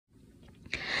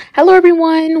Hello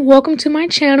everyone, welcome to my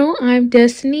channel. I'm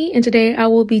Destiny and today I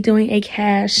will be doing a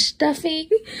cash stuffing.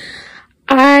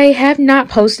 I have not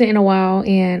posted in a while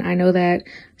and I know that.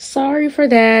 Sorry for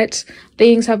that.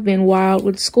 Things have been wild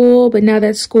with school, but now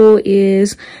that school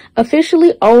is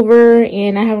officially over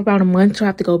and I have about a month to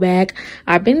have to go back,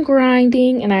 I've been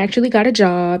grinding and I actually got a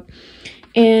job.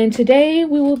 And today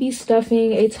we will be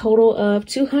stuffing a total of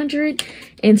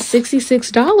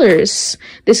 $266.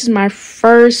 This is my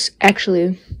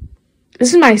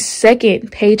this is my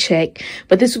second paycheck,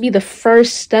 but this will be the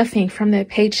first stuffing from that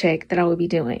paycheck that I will be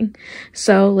doing.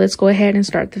 So let's go ahead and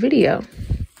start the video.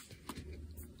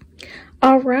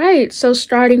 All right, so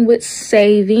starting with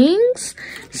savings.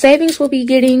 Savings will be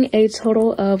getting a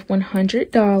total of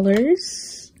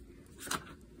 $100.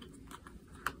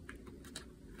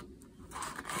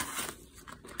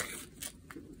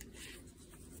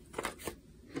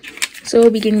 So we'll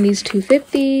be getting these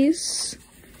 250s.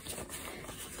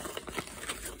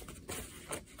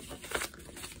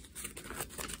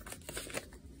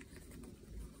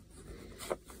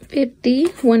 $50,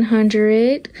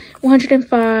 $100,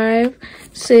 $105,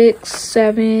 $6,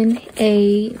 $7,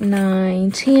 $8, $9,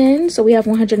 $10. So we have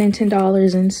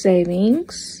 $110 in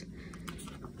savings.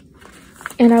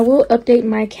 And I will update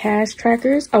my cash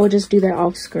trackers. I will just do that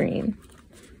off screen.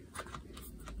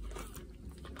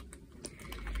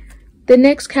 The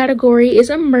next category is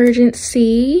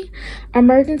emergency.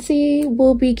 Emergency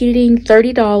will be getting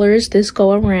 $30 this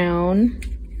go around.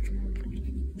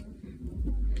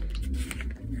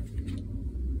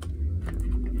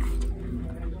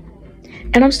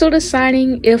 And I'm still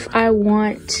deciding if I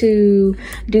want to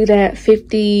do that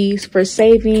 50 for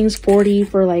savings, 40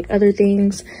 for like other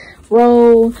things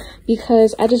roll,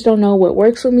 because I just don't know what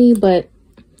works with me, but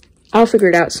I'll figure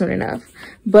it out soon enough.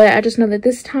 But I just know that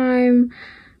this time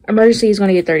emergency is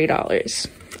going to get $30.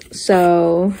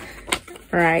 So,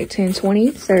 all right, 10,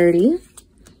 20, 30.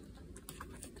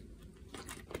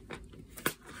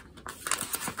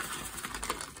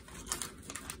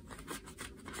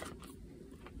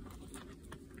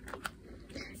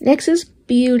 Next is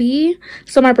beauty.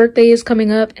 So my birthday is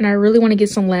coming up and I really want to get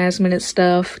some last minute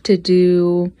stuff to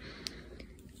do.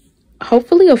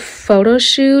 Hopefully a photo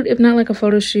shoot. If not like a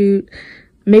photo shoot,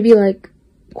 maybe like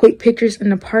quick pictures in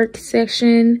the park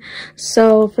section.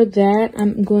 So for that,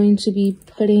 I'm going to be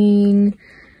putting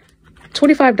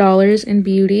 $25 in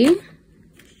beauty.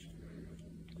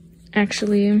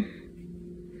 Actually,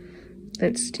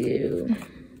 let's do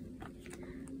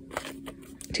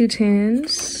 2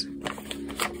 10s.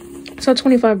 So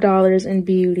 $25 in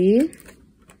beauty.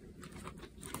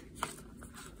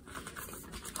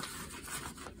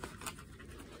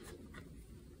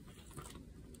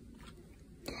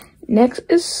 Next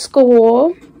is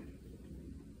school.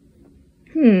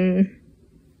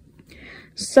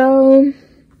 So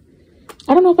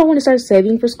I don't know if I want to start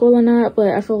saving for school or not, but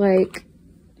I feel like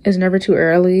it's never too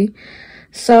early.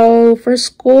 So for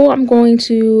school, I'm going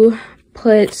to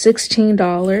put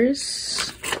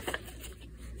 $16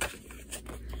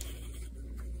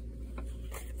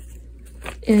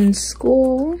 in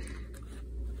school.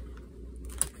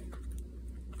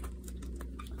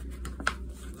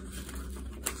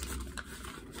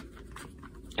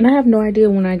 And I have no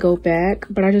idea when I go back,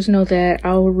 but I just know that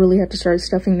I'll really have to start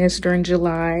stuffing this during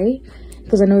July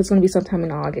because I know it's going to be sometime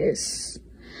in August.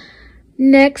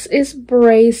 Next is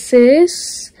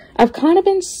braces. I've kind of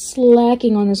been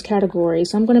slacking on this category,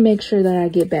 so I'm going to make sure that I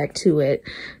get back to it.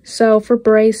 So for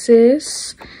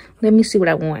braces, let me see what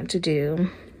I want to do.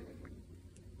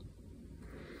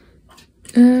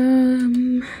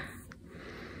 I'm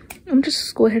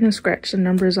just go ahead and scratch the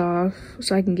numbers off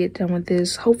so I can get done with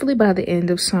this hopefully by the end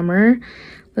of summer.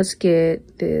 Let's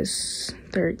get this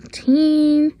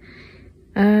 13.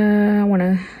 I want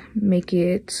to make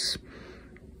it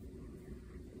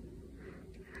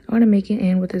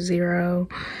end with a 0.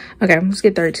 Okay, let's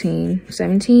get 13.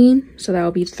 17, so that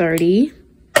will be 30.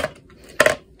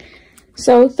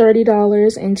 So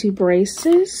 $30 into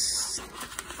braces.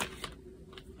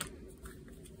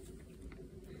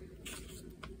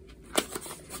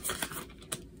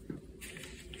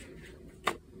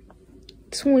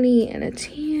 $20 and a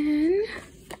 10.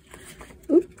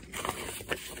 Oop.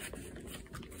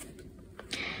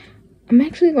 I'm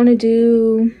actually going to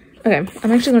do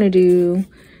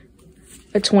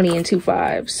a 20 and 2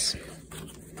 5s.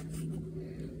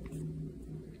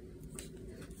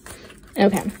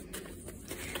 Okay.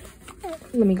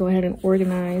 Let me go ahead and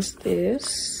organize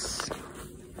this.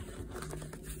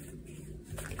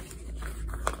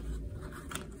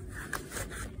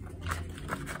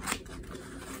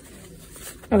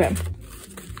 Okay.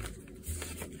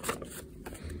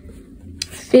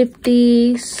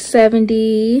 50,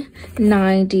 70,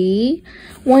 90,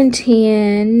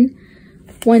 110,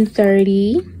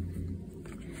 130,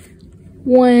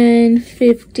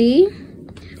 150,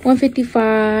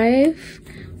 155,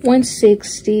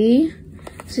 160,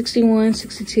 61,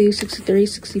 62, 63,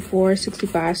 64,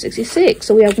 65, 66.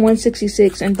 So we have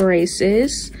 166 in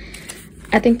braces.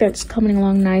 I think that's coming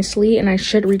along nicely, and I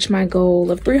should reach my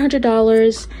goal of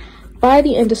 $300 by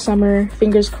the end of summer.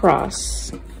 Fingers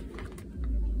crossed.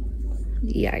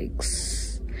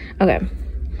 Yikes. Okay,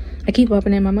 I keep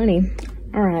upping in my money.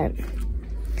 All right,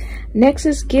 next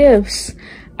is gifts.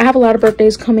 I have a lot of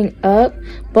birthdays coming up,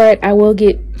 but I will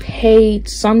get paid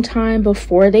sometime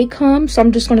before they come. So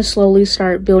I'm just going to slowly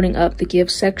start building up the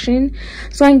gift section.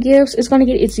 So on gifts, it's going to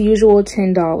get its usual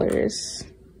 $10.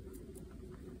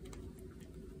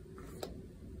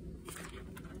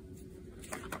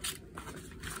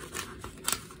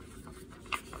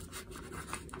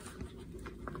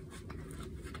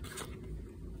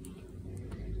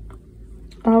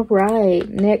 All right,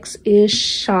 next is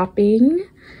shopping.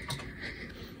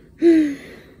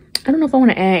 I don't know if I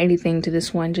want to add anything to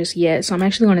this one just yet, so I'm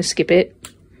actually going to skip it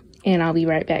and I'll be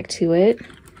right back to it.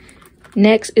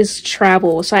 Next is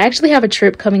travel. So I actually have a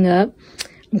trip coming up.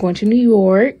 I'm going to New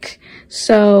York,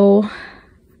 so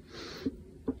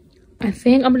I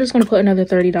think I'm just going to put another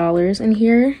 $30 in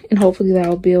here, and hopefully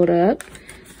that'll build up.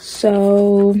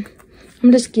 So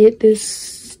I'm just get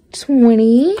this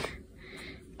 20,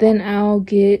 then I'll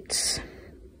get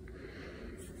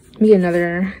me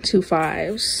another 2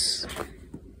 5s.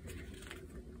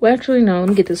 Well, actually, no, let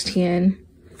me get this 10.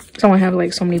 So I don't have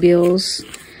like so many bills.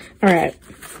 All right.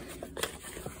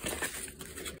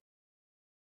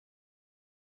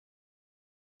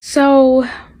 So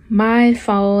my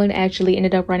phone actually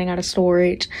ended up running out of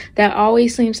storage. That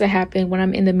always seems to happen when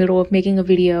I'm in the middle of making a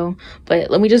video, but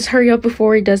let me just hurry up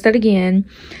before it does that again.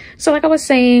 So like I was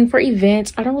saying, for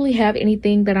events, I don't really have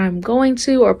anything that I'm going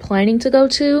to or planning to go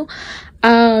to.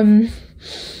 I'm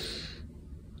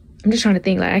just trying to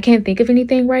think, like I can't think of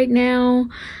anything right now.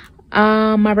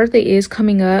 My birthday is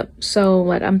coming up, so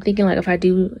like I'm thinking like if I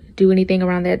do anything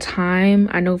around that time,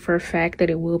 I know for a fact that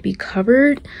it will be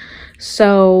covered.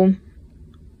 So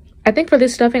I think for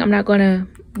this stuffing, I'm not gonna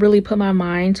really put my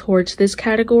mind towards this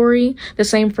category. The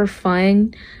same for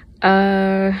fun.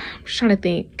 I'm just trying to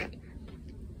think.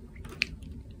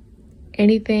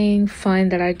 Anything fun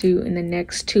that I do in the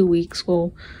next 2 weeks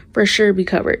will for sure be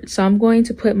covered. So I'm going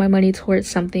to put my money towards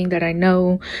something that I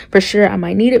know for sure I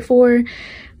might need it for.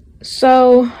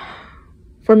 So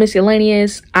for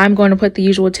miscellaneous, I'm going to put the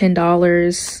usual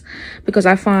 $10 because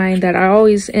I find that I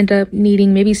always end up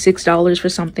needing maybe $6 for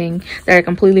something that I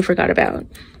completely forgot about.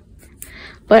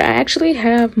 But I actually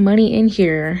have money in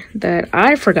here that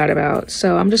I forgot about.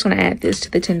 So I'm just going to add this to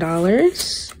the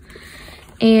 $10.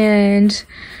 And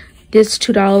this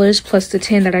 $2 plus the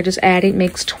 10 that I just added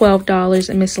makes $12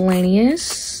 in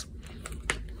miscellaneous.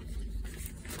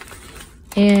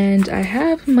 And I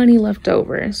have money left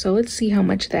over, so let's see how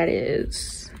much that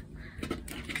is.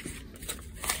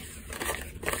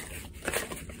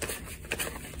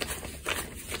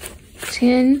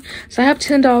 $10. So I have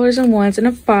 $10 in ones and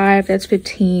a 5. That's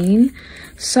 15.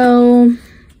 So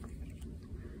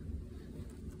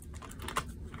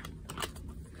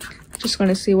just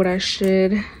gonna see what I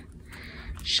should.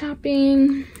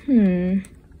 Shopping.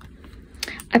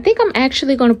 I think I'm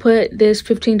actually going to put this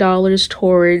 $15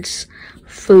 towards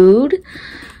food.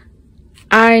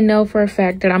 I know for a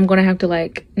fact that I'm going to have to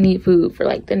like need food for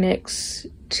like the next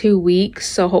 2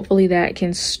 weeks, so hopefully that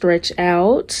can stretch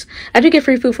out. I do get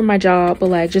free food from my job, but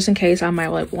like just in case I might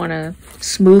like want a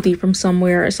smoothie from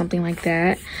somewhere or something like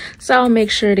that, so I'll make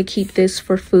sure to keep this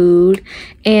for food.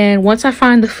 And once I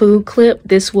find the food clip,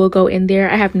 this will go in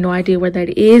there. I have no idea where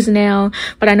that is now,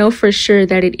 but I know for sure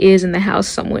that it is in the house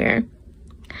somewhere.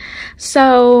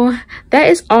 So that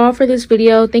is all for this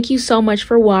video. Thank you so much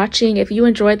for watching. If you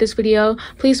enjoyed this video,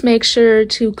 please make sure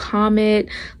to comment,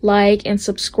 like, and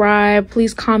subscribe.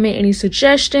 Please comment any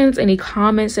suggestions, any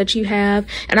comments that you have,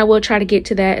 and I will try to get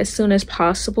to that as soon as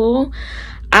possible.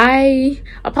 I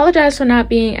apologize for not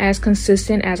being as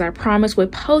consistent as I promised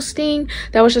with posting.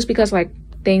 That was just because like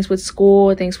things with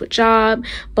school, things with job,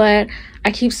 but I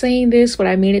keep saying this, but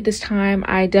I mean it this time.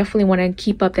 I definitely want to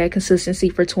keep up that consistency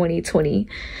for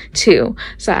 2022.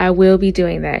 So I will be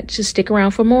doing that. Just stick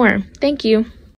around for more. Thank you.